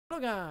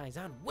guys,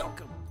 and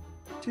welcome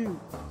to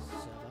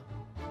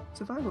Server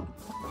Survival.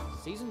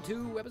 Season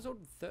 2, Episode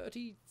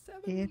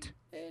 37. Eight.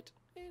 8.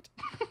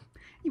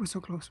 You were so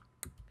close.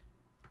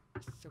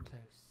 So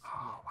close.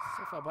 Yeah,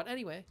 so far. But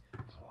anyway,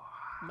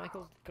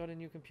 Michael got a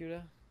new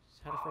computer. He's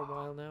had it for a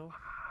while now.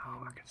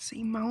 I can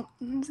see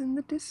mountains in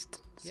the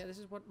distance. Yeah, this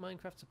is what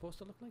Minecraft's supposed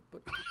to look like.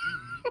 But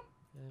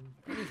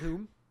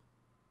anywho,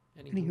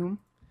 Anywho,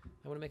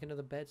 I want to make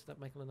another bed so that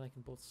Michael and I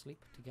can both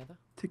sleep together.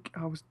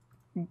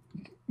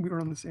 we were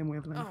on the same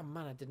wavelength. Oh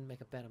man, I didn't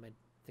make a bed. I made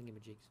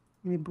thingamajigs.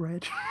 You need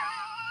bread.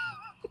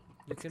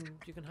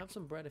 You can have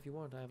some bread if you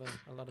want. I have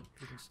a lot of.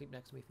 You can sleep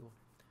next to me if you want.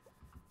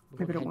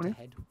 Maybe We're don't going want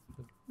head to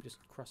head. We're just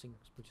crossing.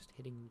 We're just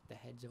hitting the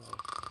heads of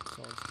our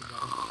swords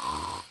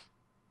together.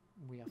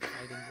 We are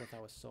fighting with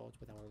our swords,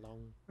 with our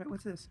long. Right,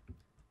 what's this?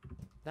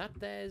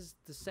 There's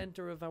the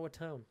center of our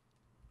town.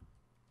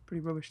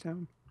 Pretty rubbish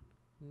town.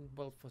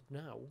 Well, for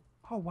now.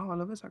 Oh wow, I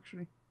love this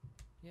actually.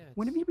 Yeah.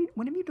 When have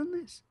you done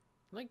this?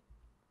 Like,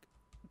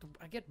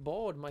 I get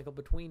bored, Michael,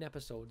 between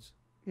episodes.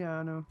 Yeah,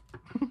 I know.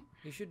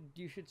 You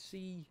should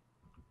see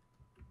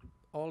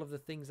all of the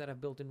things that I've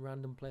built in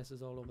random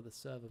places all over the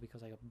server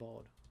because I got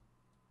bored.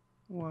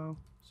 Wow.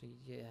 So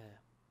yeah.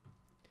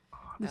 Oh,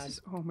 this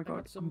is. Oh my I god,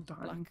 got some I'm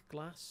dying. black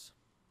glass.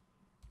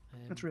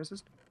 That's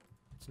racist.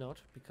 It's not,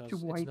 because To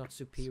it's white. not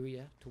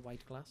superior to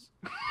white glass.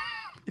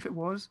 If it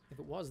was. If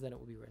it was, then it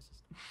would be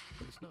racist.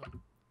 But it's not.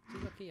 See,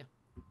 look here.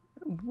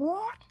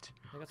 What?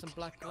 I got some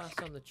black glass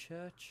on the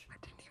church. I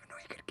didn't even know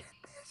you could get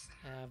this.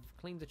 I've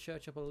cleaned the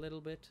church up a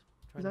little bit,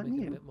 trying Is to that make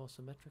it a new? bit more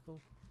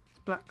symmetrical. Is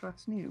black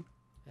glass new?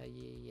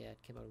 Yeah, it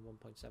came out in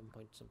 1.7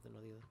 point something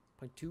or the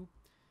other. 0.2.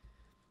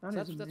 That So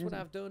is that's what amazing.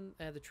 I've done.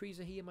 The trees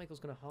are here. Michael's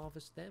going to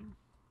harvest them.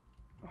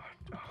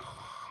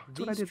 That's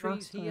what I These did trees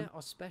last here time.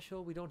 are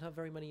special. We don't have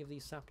very many of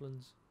these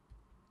saplings.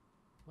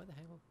 Where the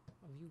hell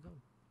have you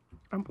gone?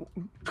 I'm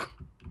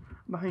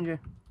behind you.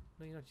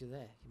 No, you're not. You're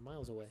there. You're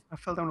miles away. I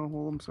fell down a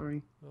hole. I'm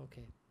sorry.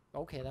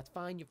 Okay, that's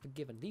fine. You're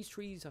forgiven. These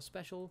trees are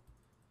special.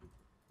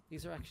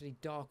 These are actually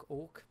dark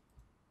oak.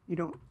 You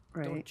don't.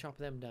 Right. Don't chop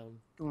them down.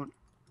 Don't.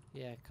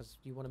 Yeah, because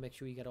you want to make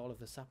sure you get all of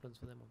the saplings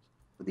for them ones.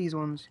 But these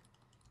ones.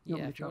 You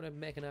Yeah, want me if to you chop? want to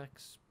make an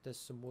axe, there's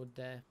some wood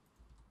there.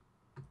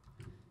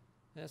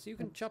 So you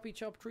can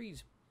chop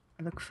trees.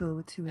 I look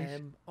forward to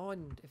it.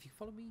 And if you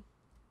follow me,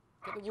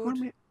 get the You want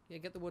wood. me? Yeah,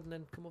 get the wood and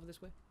then come over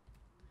this way.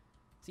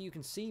 See, you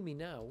can see me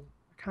now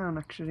I can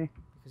actually.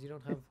 because you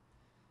don't have.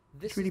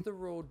 This really- is the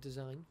road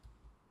design.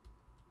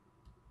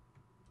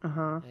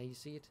 You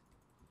see it?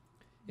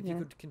 If you Yeah.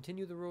 could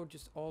continue the road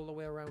just all the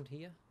way around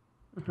here,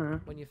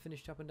 when you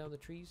finish chopping down the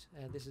trees,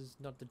 this is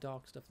not the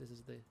dark stuff, this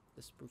is the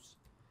spruce.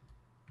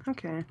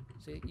 Okay.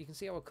 So you can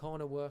see how a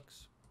corner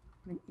works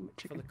for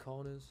Chicken. the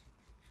corners.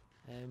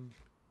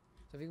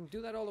 So if you can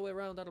do that all the way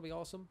around, that'll be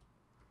awesome.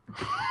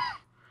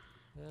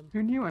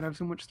 Who knew I'd have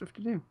so much stuff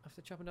to do?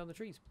 After chopping down the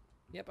trees.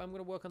 Yep, I'm going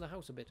to work on the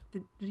house a bit.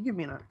 Did you give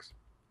me an axe?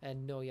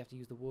 And no, you have to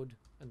use the wood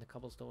and the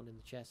cobblestone in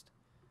the chest.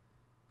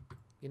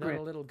 You're not Great.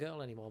 a little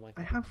girl anymore,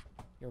 Michael. I have.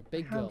 You're a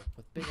big I girl have-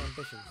 with big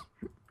ambitions.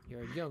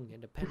 You're a young,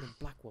 independent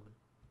black woman.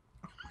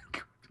 Oh my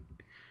god.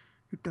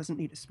 Who doesn't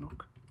need a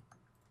smoke?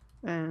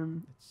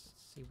 Let's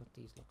see what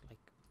these look like.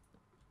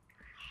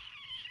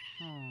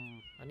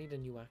 I need a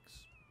new axe.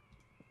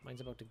 Mine's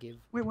about to give.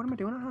 Wait, what am I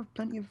doing? I have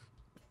plenty of.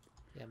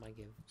 Yeah, mine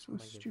give. So Mine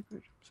give.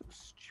 stupid. So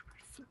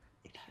stupid.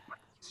 Idiot. Man,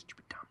 you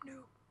stupid damn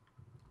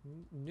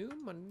noob.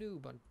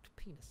 Noob on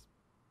penis.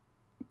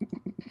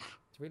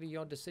 It's really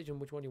your decision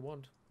which one you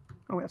want.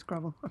 Oh wait, that's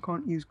gravel. I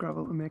can't use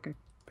gravel to make a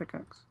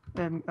pickaxe.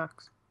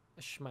 Axe.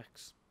 A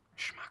schmacks.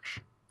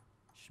 Schmack.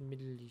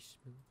 Schmiddly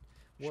schmoo.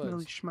 Schmiddly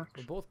Words. schmack.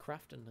 We're both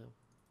crafting now.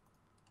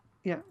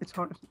 Yeah, it's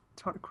hard.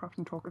 It's hard to craft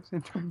and talk at the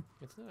same time.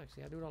 It's not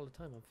actually. I do it all the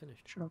time. I'm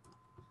finished. Shut up.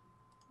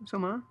 So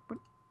am I, but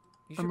You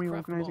I'm should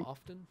craft more reorganizing.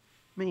 often.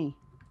 me,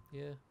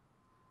 Yeah.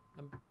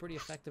 I'm pretty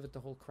effective at the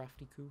whole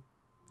crafty coup.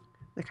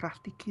 the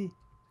crafty key.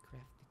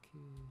 Crafty coup.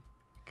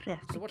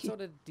 Crafty So what key.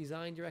 sort of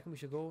design do you reckon we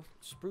should go?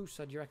 Spruce,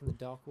 or do you reckon the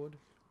dark wood?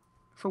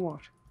 For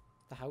what?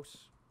 The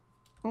house?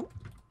 Oh.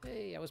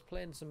 Hey, I was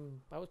playing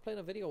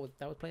a video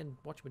I was playing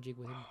Watchmajig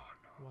with him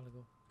a while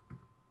ago.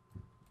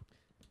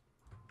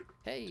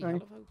 Hey, Sorry. I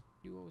love how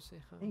you always say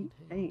hi. Hey,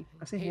 hey,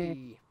 I say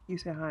hey. You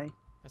say hi.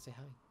 I say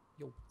hi.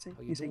 Yo, Say,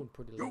 how you you say, doing,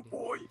 pretty yo lady?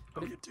 boy,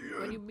 But how you When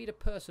doing? you meet a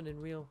person in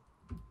real,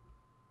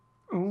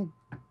 Oh,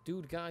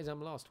 dude, guys,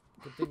 I'm lost.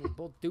 Good thing we're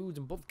both dudes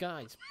and both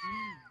guys.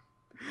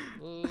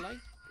 like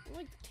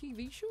the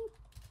TV show?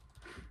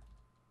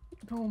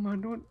 no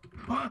man, don't.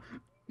 But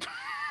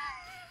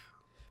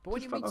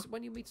when Just fell off.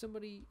 when you meet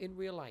somebody in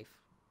real life,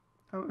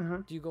 Oh,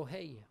 do you go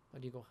hey or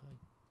do you go hi?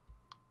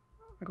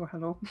 I go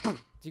hello.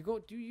 Do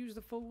you use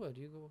the full word?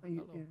 Do you go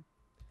hello? Yeah.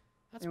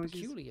 That's I always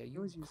use- peculiar. I You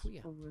always use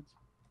queer. full words.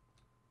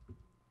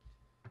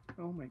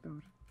 Oh my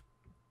god.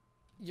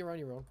 You're on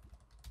your own.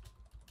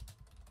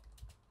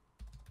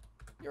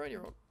 You're on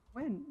your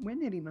own. We're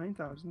nearly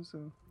 9,000,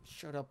 so.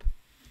 Shut up.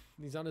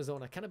 He's on his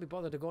own. I cannot be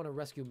bothered to go on a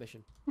rescue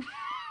mission.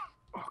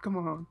 Oh come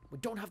on. We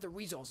don't have the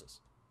resources.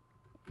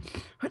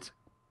 What?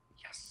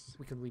 Yes.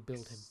 We can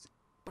rebuild him.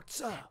 But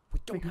sir, we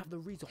don't Make him- have the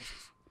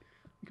resources.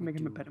 You can make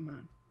him a do. better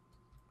man.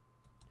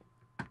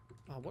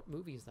 Oh, what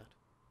movie is that?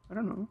 I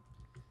don't know.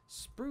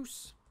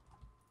 Spruce.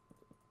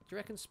 Do you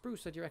reckon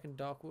Spruce or do you reckon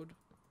Darkwood?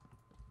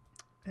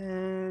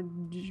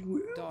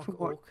 Dark For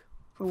what? Oak.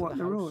 For what?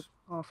 The road? house.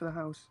 Oh, for the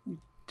house. You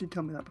did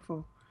tell me that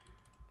before.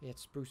 Yeah,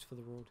 it's Spruce for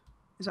the road.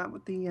 Is that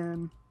what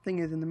the thing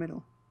is in the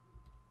middle?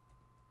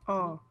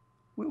 Oh,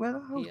 where's the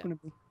house Yeah. going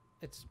to be?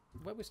 It's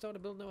where we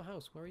started building our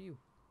house. Where are you?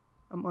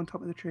 I'm on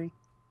top of the tree.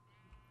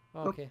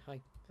 Oh, okay, hi.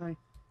 Hi.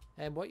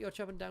 What you're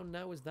chopping down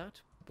now is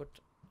that, but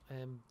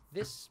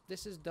this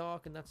is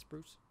dark and that's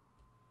spruce.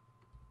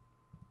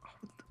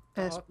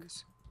 Dark.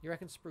 Spruce. You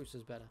reckon spruce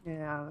is better?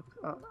 Yeah,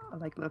 I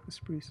like the look of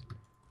Spruce.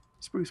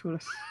 Spruce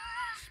Willis.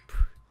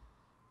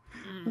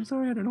 I'm Mm.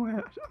 sorry, I don't know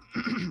why.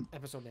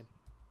 Episode name.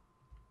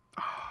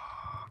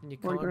 And you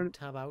Why can't don't-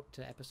 tab out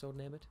to episode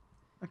name it.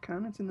 I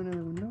can, it's in the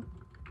window.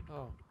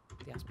 Oh,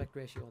 the aspect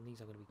ratio on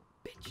these are going to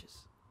be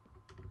bitches.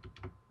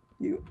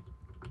 You,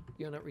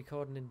 You're not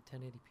recording in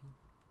 1080p.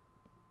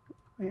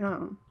 I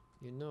am.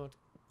 You're not.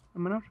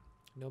 Am I not?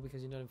 No,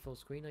 because you're not in full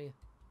screen, are you?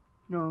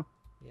 No,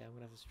 Yeah, I'm going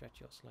to have to stretch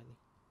yours slightly.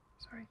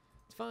 sorry.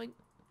 It's fine.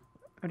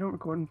 I don't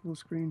record in full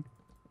screen.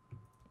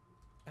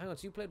 Hang on,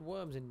 so you played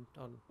Worms in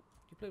on...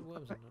 You played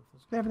Worms in on full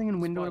screen? Play everything in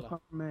window Spoiler.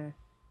 apart from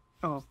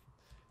oh,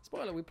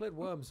 Spoiler, we played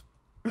Worms.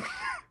 I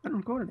haven't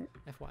recorded it.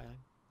 FYI.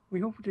 We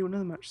hope to do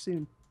another match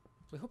soon.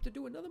 We hope to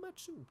do another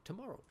match soon,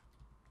 tomorrow.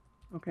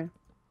 Okay.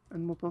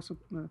 And we'll post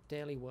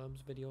Daily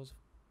Worms videos,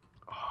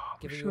 oh,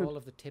 we giving should. you all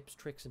of the tips,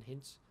 tricks and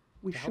hints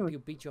We to help should. you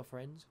beat your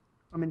friends.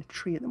 I'm in a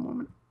tree at the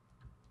moment.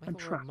 I'm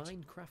Michael, we're a trapped.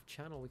 Minecraft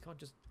channel. We can't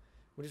just...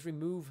 We'll just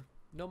remove...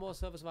 No more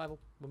server survival.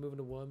 We're moving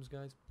to Worms,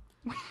 guys.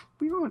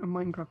 We aren't a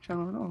Minecraft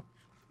channel at all.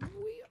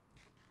 We...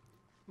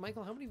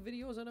 Michael, how many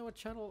videos on our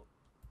channel?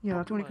 Yeah, Of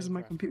that's only because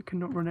my Minecraft. computer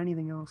cannot run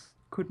anything else.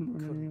 Couldn't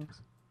run anything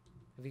else.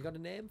 Have you got a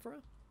name for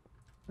her?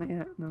 Not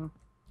yet, no.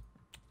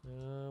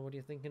 What are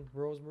you thinking?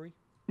 Rosemary?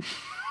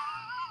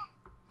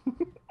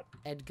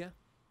 Edgar?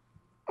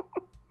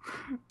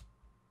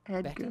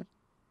 Edgar.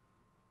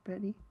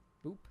 Betty.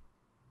 Boop?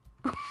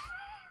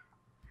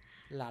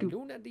 La Doop.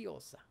 Luna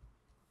Diosa.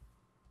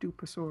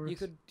 Duposaurus. You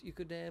could,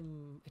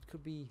 it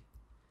could be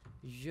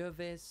Je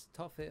vais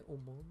toffer au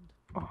monde.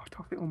 Oh,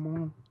 Toffee au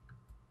monde.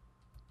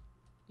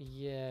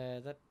 Yeah,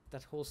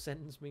 that whole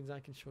sentence means I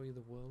can show you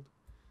the world.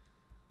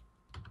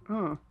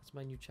 Oh, That's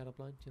my new chat-up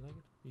line. Do you like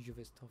it? Je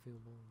vais toffer au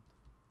monde.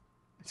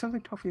 it sounds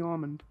like Toffee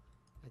almond.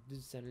 It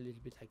does sound a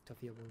little bit like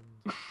toffee au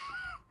monde.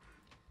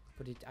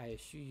 But I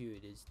assure you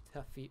it is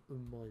toffee au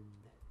monde.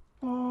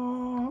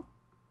 Oh,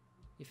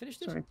 You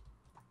finished it? sorry.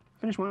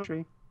 Finish one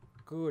tree.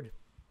 Good.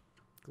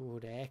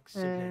 Good,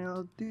 excellent.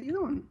 I'll do the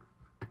other one.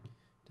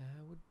 I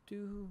would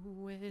do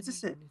Is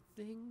this it?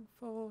 anything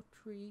for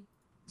tree.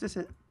 Is this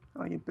it?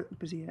 Oh, you're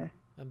busy,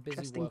 I'm busy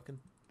Chesting. working.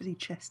 busy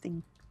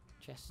chesting.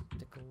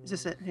 Chesticles. Is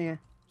this it? Here.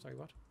 Sorry,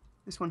 what?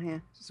 This one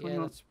here. Is this one Yeah,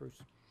 you that's Spruce.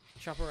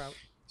 Chop her out. want?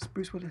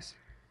 Spruce Willis.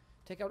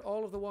 Take out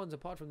all of the ones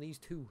apart from these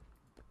two.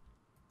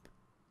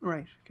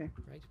 Right, okay.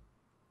 Right.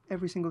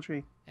 Every single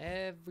tree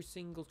Every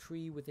single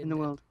tree within in the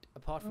world.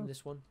 apart from Oh.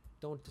 this one.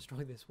 Don't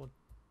destroy this one.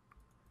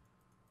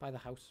 By the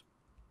house.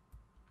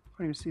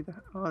 Can't even see that.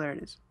 Oh, there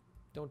it is.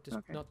 Don't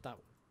Okay. not that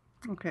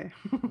one. Okay.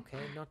 Okay,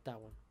 not that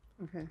one.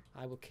 Okay.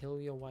 I will kill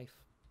your wife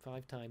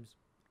 5 times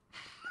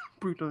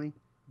Brutally.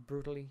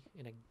 brutally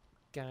in a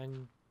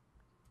gang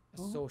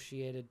Oh.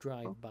 associated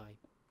drive-by.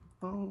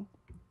 Oh,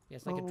 Yeah,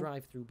 it's like a Oh.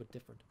 drive-through but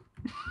different.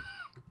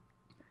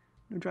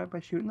 no drive-by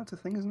shooting. That's a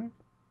thing, isn't it?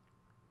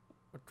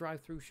 Or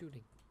drive-through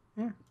shooting.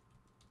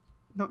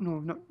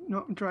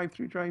 Not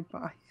drive-through,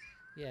 drive-by.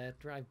 Yeah,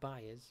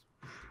 drive-by is,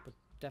 but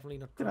definitely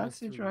not Did I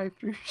say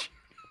drive-through. drive-through?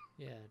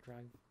 Yeah,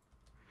 drive.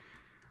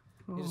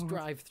 Oh, You just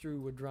drive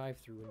through a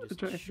drive-through and the just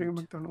drive-through shoot.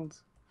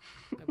 McDonald's.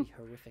 That'd be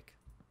horrific.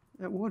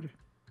 That would.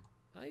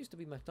 I used to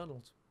be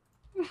McDonald's.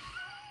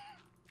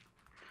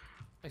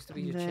 I used to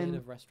be And a chain then-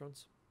 of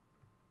restaurants.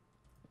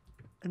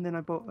 And then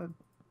I bought a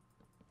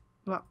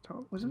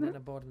laptop, wasn't And it?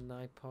 then I bought an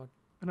iPod,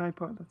 An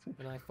iPod, that's it.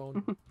 an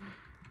iPhone.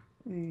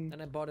 Eh, Then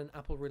I bought an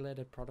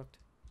Apple-related product.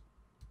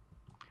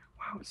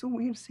 wow, it's so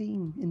weird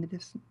seeing in the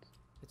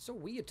distance. It's so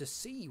weird to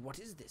see. What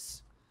is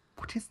this?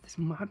 What is this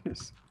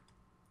madness?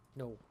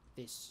 No,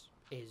 this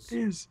is...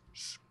 Is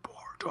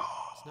Sparta.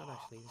 It's not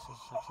actually. This is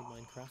actually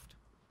Minecraft.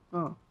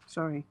 Oh,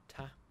 sorry.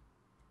 Ta.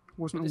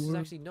 Wasn't This a is word.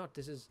 actually not.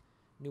 This is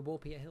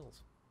Nubopia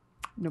Hills.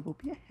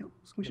 Nobopia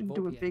Hills. We should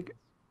do a Nubopia big Hills.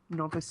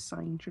 novice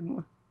sign, shouldn't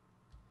we?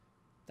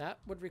 That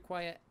would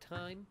require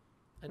time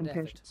and And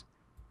effort, patience.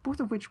 Both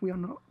of which we are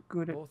not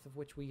good at. both of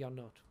which we are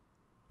not.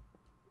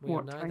 We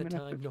What, are time neither and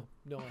time, effort?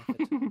 no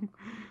effort.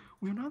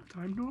 We don't have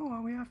time, no,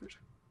 are we have it?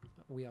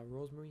 We are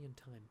Rosemary and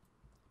Time.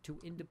 2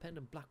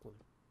 independent black women.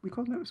 We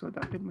called an episode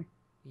that, didn't we?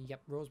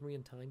 Yep, Rosemary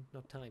and Time.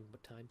 Not time,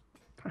 but time.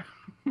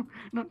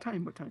 Not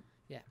time, but time.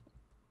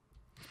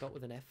 Spelled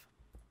with an F.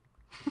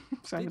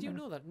 Silent Did you F.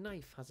 know that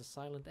knife has a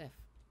silent F?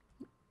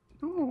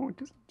 No, it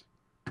doesn't.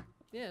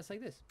 Yeah, it's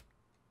like this.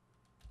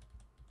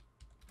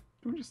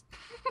 Don't just.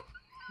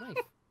 Knife.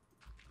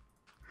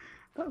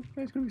 That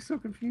guy's gonna be so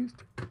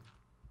confused.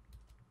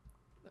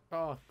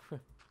 Oh,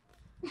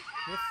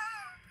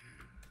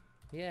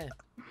 yeah.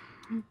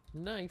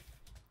 Knife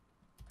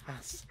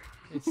has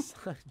its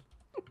sign.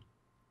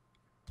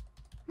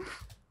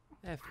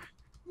 F.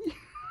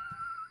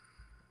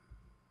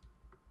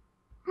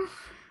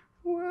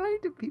 Why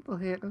do people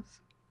hate us?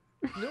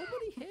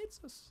 Nobody hates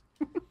us.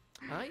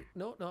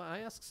 No, I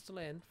asked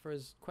Stallane for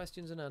his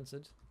questions and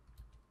answered.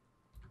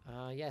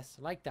 Yes,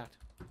 like that.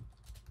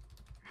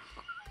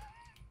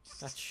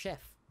 That's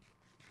chef.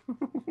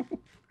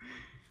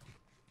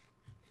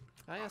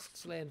 I asked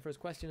Stallane for his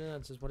question and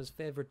answers what his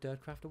favourite dirt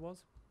crafter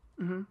was.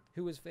 Mm-hmm.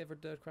 Who his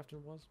favourite dirt crafter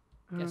was.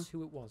 Guess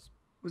who it was.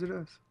 Was it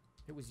us?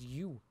 It was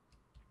you.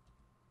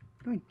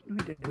 No, we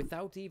didn't.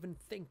 Without even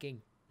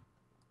thinking.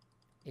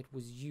 It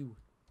was you.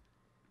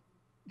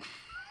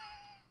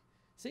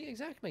 See,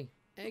 exactly.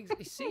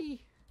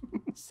 See?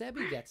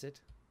 Sebi gets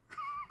it.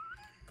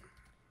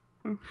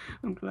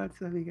 I'm glad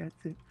Sally gets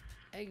it.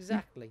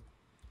 Exactly.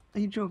 Are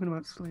you joking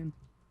about Slim?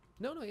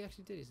 No, he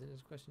actually did. He sent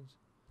his questions.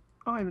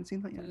 Oh, I haven't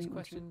seen that yet. His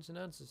questions and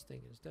answers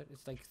thing.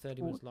 It's like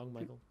 30 minutes long,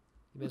 Michael.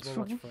 You may as well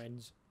watch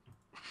Friends.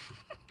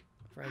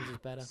 Friends is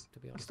better, to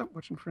be I honest. stopped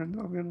watching Friends,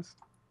 I'll be honest.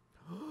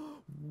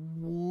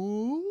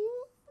 What?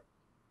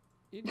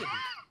 You didn't.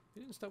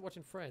 You didn't stop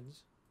watching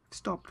Friends.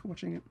 Stopped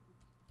watching it.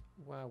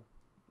 Wow.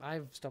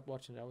 I've stopped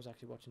watching it. I was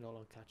actually watching it all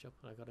on catch up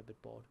and I got a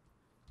bit bored.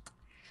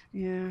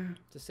 Yeah.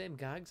 It's the same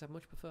gags. I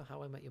much prefer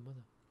How I Met Your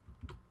Mother.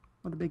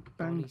 Or the Big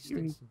Bang Barney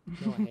Theory. Stinson.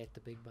 No, I hate the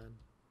Big Bang.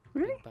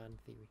 Really? Big Bang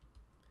Theory.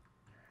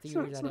 It's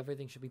Theory not- it's that not-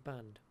 everything should be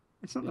banned.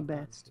 It's not the Big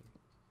Bang best. Theory.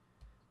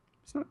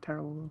 It's not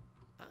terrible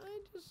though.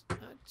 I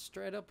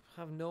straight up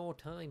have no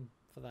time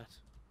for that.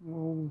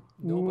 Whoa.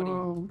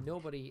 Nobody,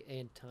 nobody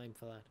ain't time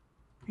for that.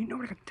 Ain't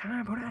nobody got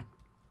time for that.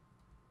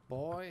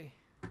 Boy,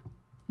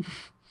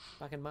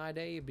 back in my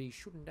day, you'd be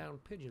shooting down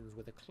pigeons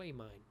with a clay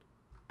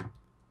mine.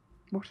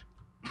 What?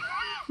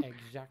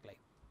 Exactly,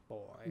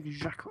 boy.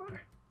 Exactly.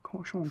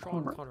 Sean Sean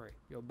Connery. Connery,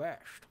 your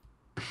best.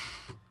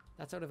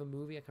 That's out of a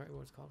movie. I can't remember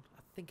what it's called.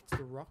 I think it's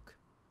The Rock.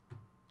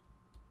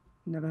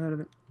 Never heard of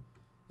it.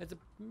 It's a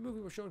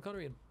movie with Sean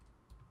Connery in.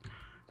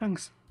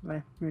 Thanks.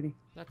 Bye. Really.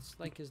 That's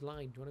like his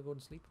line. Do you want to go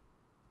and sleep?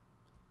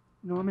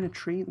 No, I'm in a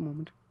tree at the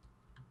moment.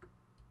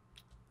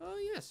 Oh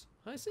yes,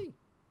 I see.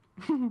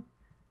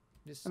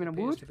 This I mean, I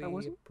appears would to if be I a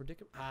wasn't.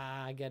 predicament.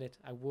 Ah, I get it.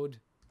 I would.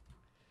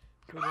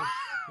 Good one.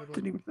 Good one.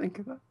 Didn't even think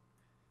of that.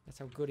 That's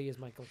how good he is,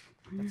 Michael.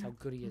 That's how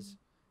good he is.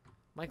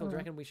 Michael, do you Oh.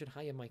 reckon we should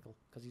hire Michael?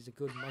 Because he's a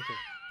good Michael.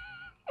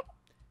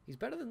 He's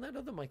better than that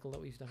other Michael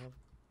that we used to have.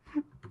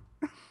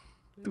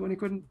 The one who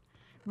couldn't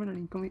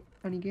run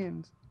any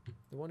games.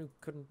 The one who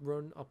couldn't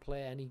run or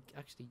play any...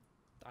 Actually,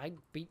 I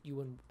beat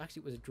you and...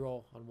 Actually, it was a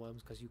draw on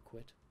Worms because you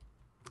quit.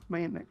 My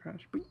internet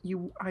crashed. But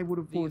I would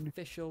have The won.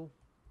 official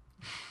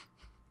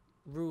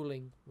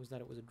ruling was that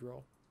it was a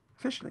draw.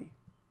 Officially,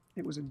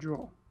 it was a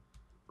draw.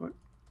 But,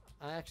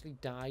 I actually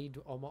died.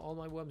 All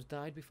my Worms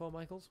died before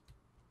Michael's.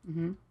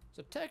 mm-hmm.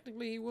 So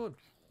technically he won.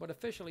 But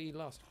officially he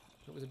lost.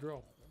 It was a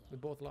draw. We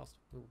both lost.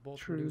 We were both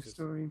True losers.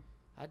 story.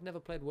 I'd never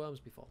played Worms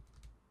before.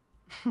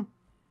 I'm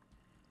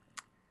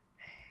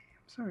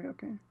sorry,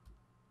 okay.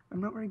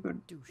 I'm not very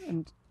good. Douche.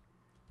 And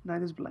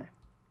neither's Blair.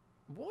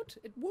 What?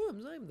 At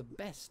Worms, I'm the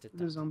best at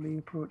The that. zombie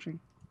approaching.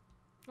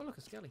 Oh, look,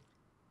 a Skelly.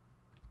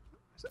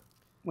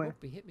 Where? Oh,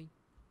 he hit me.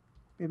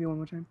 Maybe one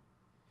more time.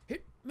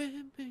 Hit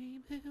me,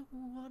 baby,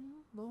 one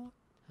more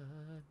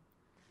time.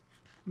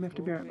 I may have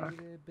to be right back.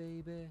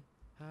 Baby, baby,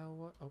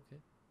 how... Okay.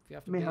 If you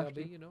have to May have BRB,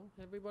 to. you know,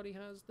 everybody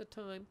has the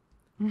time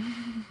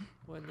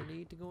when they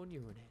need to go and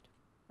urinate.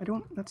 I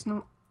don't. That's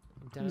not.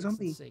 And dance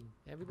Zombie. and sing.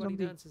 Everybody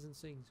Zombie. dances and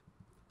sings.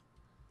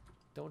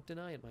 Don't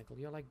deny it, Michael.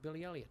 You're like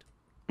Billy Elliot.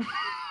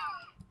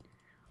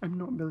 I'm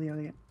not Billy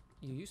Elliot.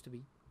 You used to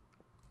be.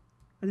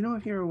 I don't know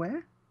if you're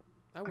aware.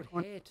 I would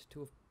can't- hate to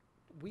have...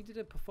 We did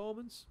a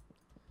performance.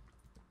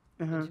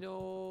 Uh-huh. And you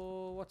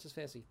know... What's his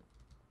facey?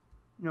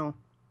 No.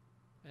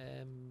 Do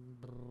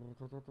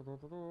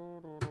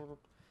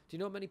you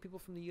know many people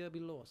from the year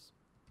below us?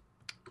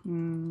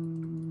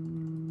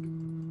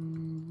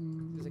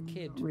 There's a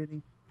kid. Not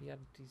really.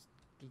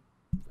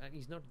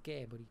 He's not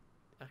gay, but he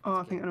acts Oh,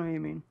 I gay. think I know who you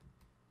mean.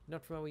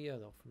 Not from our year,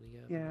 though. From the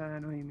year. Yeah, I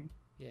know who you mean.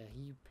 Yeah,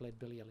 he played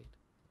Billy Elliot.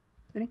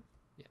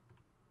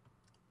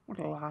 What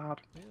a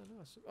lad. Yeah,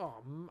 nice.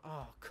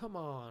 Oh, come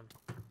on.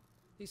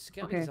 These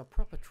skellies Okay. are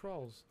proper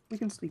trolls. We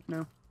can sleep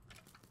now.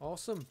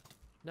 Awesome.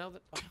 Now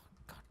that... Oh,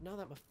 God. Now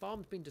that my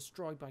farm's been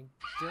destroyed by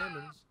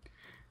Germans.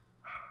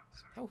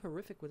 How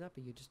horrific would that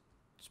be? You just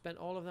spent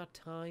all of that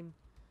time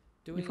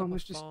doing Your up farm a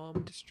was just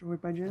farm,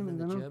 destroyed by and Germans,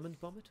 then I the know. Germans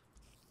bomb it?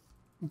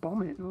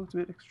 Bomb it? Oh, it's a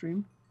bit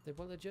extreme.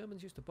 Well, the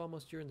Germans used to bomb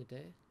us during the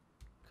day.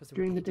 Cause they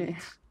During were the day.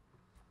 idiots.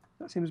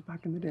 That seems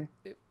back in the day.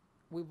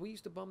 We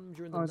used to bomb them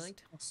during the Oh,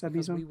 night Sebby's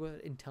because on. we were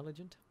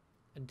intelligent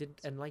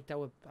and liked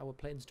our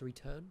planes to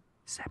return.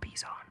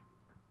 Sebby's on.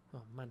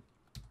 Oh man.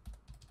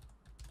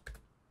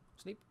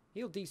 Sleep.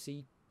 Heal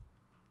DC.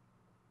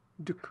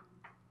 Duke.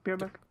 Be right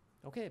back.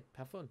 Okay,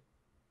 have fun.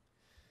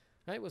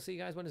 Alright, we'll see you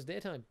guys when it's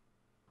daytime.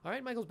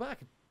 Alright, Michael's back.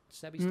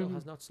 Sebby still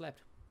has not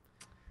slept.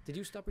 Did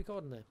you stop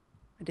recording there?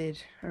 I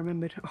did. I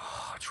remembered.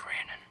 Oh, it's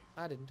raining.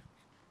 I didn't.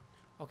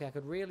 Okay, I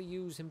could really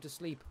use him to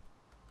sleep.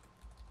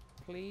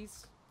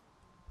 Please?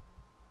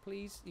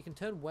 Please? You can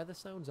turn weather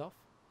sounds off.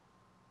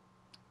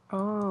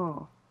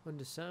 Oh.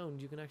 Under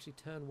sound, you can actually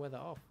turn weather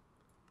off.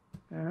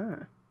 Ah.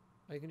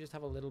 Or you can just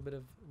have a little bit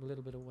of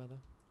weather.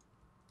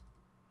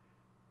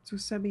 So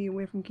Sebby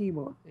away from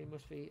keyboard. It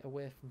must be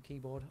away from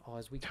keyboard, or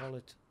as we call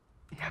it,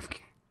 Yeah,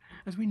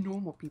 as we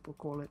normal people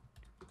call it.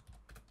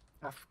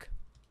 off.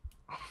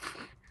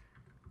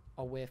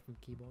 Away from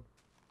keyboard.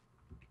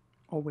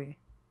 Away.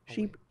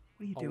 Sheep,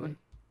 what are you doing?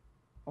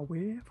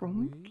 Away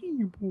from Away.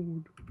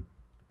 keyboard.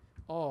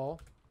 Or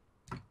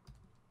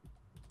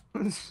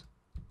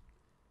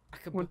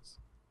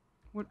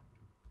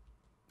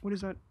What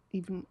is that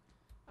even?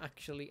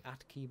 actually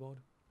at keyboard.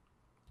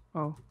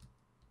 Oh.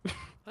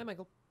 Hi,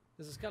 Michael.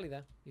 There's a Skelly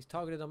there. He's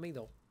targeted on me,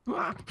 though.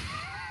 I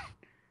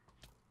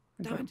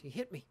Damn it, he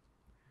hit me.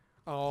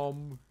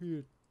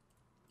 Hit.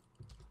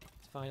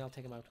 It's fine, I'll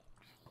take him out.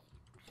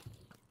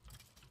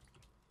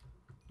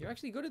 You're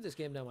actually good at this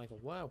game now, Michael.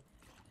 Wow.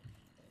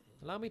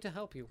 Allow me to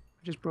help you.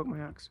 I just broke my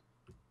axe.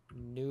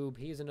 Noob,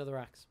 here's another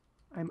axe.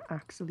 I'm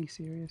actually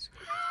serious.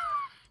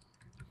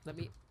 Let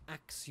me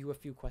axe you a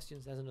few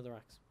questions. There's another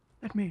axe.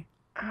 Let me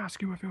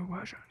ask you a few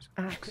questions.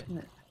 Axe.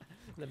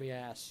 Let me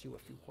ask you a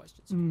few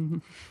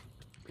questions.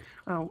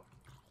 Oh.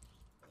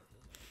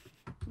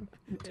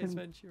 Ace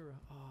Ventura.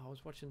 Oh, I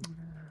was watching.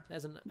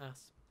 There's an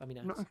ass. I mean,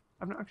 axe.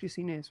 I've not actually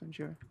seen Ace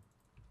Ventura.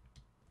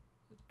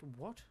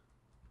 What?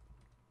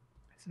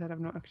 I said I've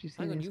not actually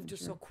seen Hang on, Ace you've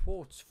just Ventura. saw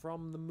quotes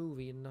from the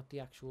movie and not the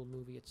actual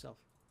movie itself.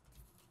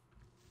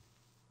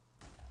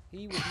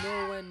 He was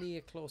nowhere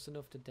near close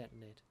enough to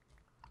detonate.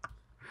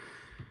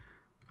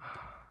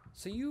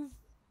 So you've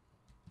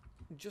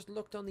just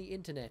looked on the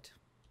internet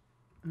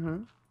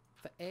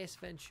for Ace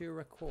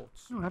Ventura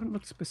quotes. No, I haven't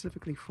looked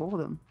specifically for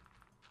them.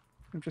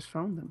 I've just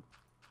found them.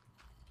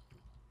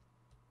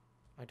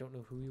 I don't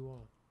know who you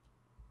are.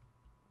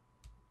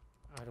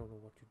 I don't know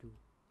what you do.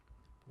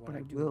 But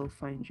I will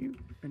find you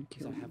and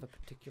kill I you. have a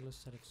particular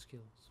set of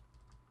skills.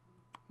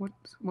 What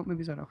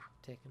movie is that of?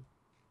 Taken.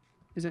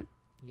 Is it?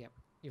 Yep.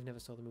 You've never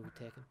saw the movie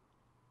Taken.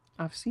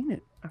 I've seen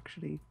it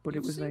actually, but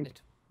You've it was seen like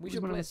it. We was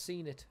should one of play the-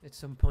 Seen It at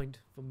some point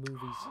for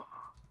movies.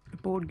 a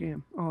board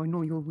game. Oh, I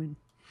know you'll win.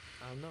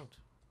 I'll not.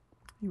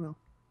 You will.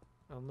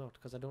 I'll not,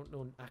 because I don't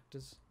know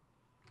actors.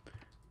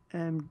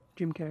 Jim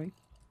Carrey.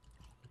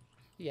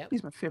 Yeah.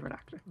 He's my favorite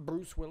actor.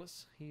 Bruce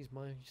Willis. He's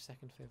my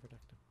second favorite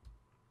actor.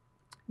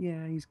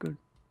 Yeah, he's good.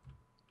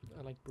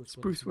 I like Bruce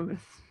Spruce Willis.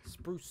 Willis.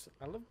 Spruce.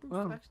 I love Bruce.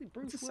 Wow. Actually,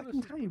 Bruce It's the Willis. second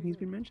is time pretty he's good.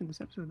 been mentioned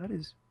this episode. That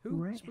is Who?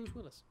 rare. Spruce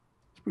Willis.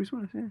 Spruce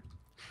Willis, yeah.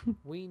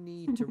 We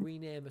need to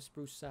rename a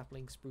spruce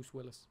sapling Spruce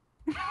Willis.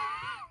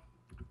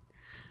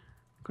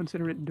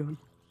 Consider it done.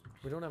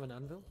 We don't have an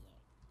anvil.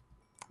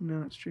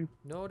 No, that's true.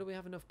 Nor do we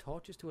have enough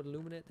torches to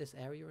illuminate this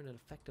area in an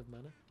effective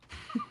manner.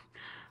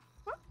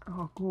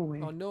 Oh, go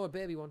away. Oh no, a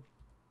baby one.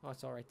 Oh,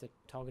 it's alright. They're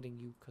targeting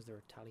you because they're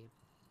Italian.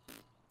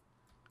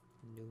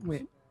 Noobs.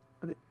 Wait.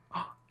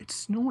 Oh, it's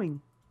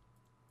snowing.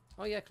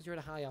 Oh yeah, because you're at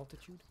a high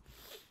altitude.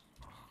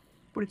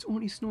 But it's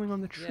only snowing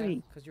on the Yeah,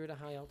 tree. because you're at a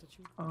high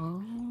altitude.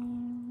 Oh.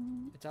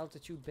 It's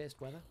altitude-based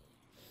weather.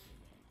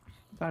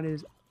 That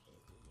is.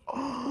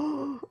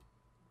 Oh.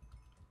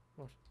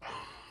 What?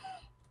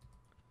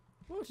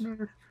 What? No,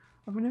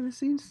 I've never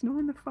seen snow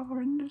in the far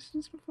end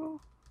distance before.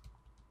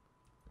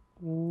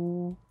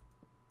 Oh.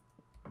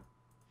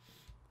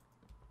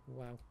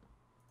 Wow.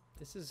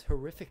 This is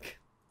horrific.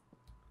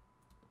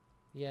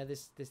 Yeah,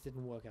 this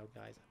didn't work out,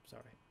 guys. I'm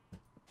sorry.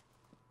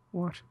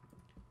 What?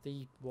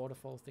 The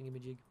waterfall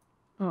thingamajig.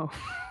 Oh.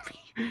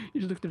 You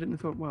just looked at it and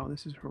thought, wow,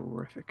 this is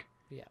horrific.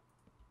 Yeah.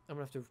 I'm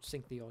gonna have to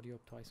sync the audio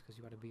up twice because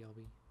you had a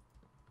BRB.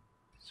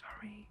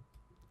 Sorry.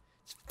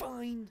 It's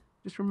fine.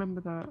 Just remember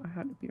that I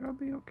had to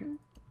be okay?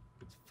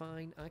 It's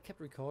fine. I kept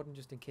recording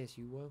just in case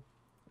you were.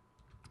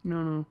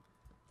 No.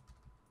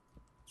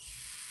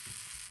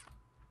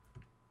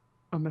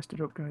 I messed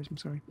it up, guys. I'm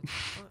sorry.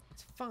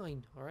 It's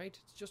fine, alright?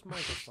 It's just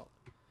Michael's fault.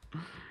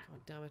 God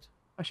damn it.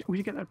 We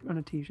should get that on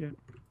a t-shirt.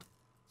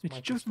 It's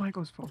Michael's just fault.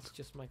 Michael's fault. It's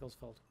just Michael's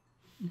fault.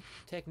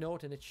 Take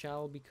note and it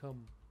shall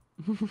become.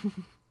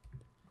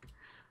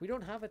 We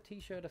don't have a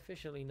t-shirt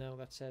officially now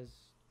that says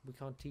we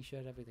can't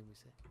t-shirt everything we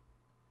say.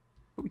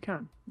 But we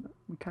can.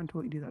 We can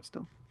totally do that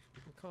still.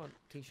 We can't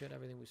t-shirt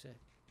everything we say.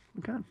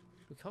 We can.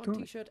 We can't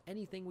Totally. t-shirt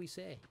anything we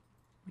say.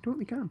 We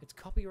totally can. It's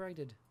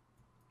copyrighted.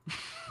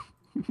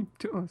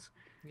 To us.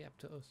 Yeah,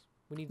 to us.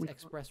 We need We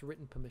express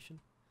written permission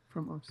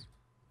From us.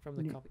 from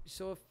the Yeah. copy.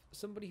 So if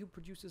somebody who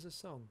produces a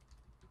song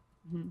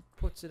Hmm.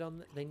 puts it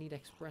on, they need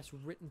express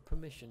written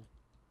permission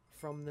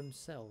from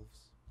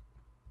themselves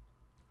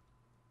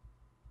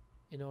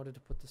in order to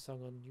put the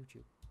song on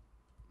YouTube.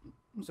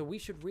 So we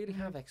should really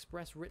have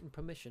express written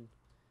permission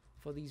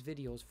for these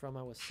videos from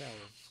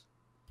ourselves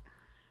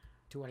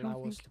to I don't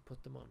allow us think- to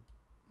put them on.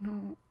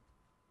 No.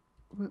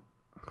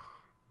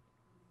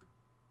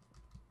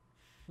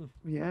 Well,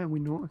 yeah, we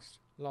noticed.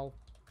 Lol.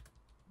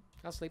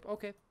 I'll sleep.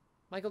 Okay.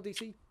 Michael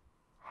DC.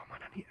 Oh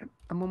man,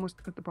 I'm almost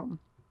at the bottom.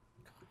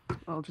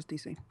 I'll just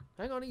DC.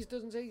 Hang on, he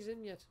doesn't say he's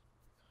in yet.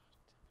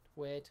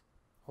 Wait.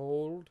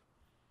 Hold.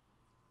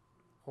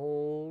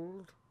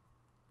 Hold.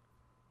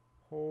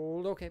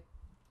 Hold. Okay.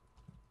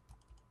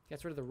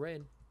 Gets rid of the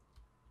rain.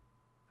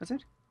 That's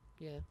it?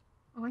 Yeah.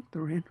 I like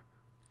the rain.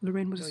 The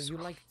rain was... No,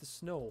 you liked the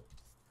snow.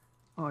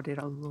 Oh, I did.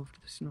 I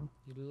loved the snow.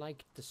 You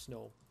liked the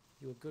snow.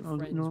 You were good Oh,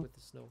 friends no. with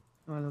the snow.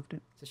 Oh, I loved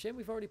it. It's a shame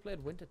we've already played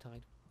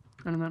Wintertide.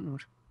 And on that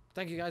note...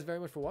 Thank you guys very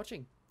much for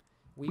watching.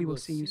 We will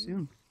see you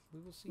soon.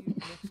 We will see you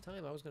next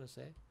time, I was going to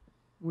say.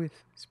 With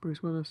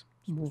Spruce Willis.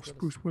 More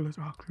Spruce Willis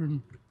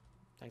action.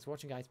 Thanks for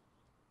watching, guys.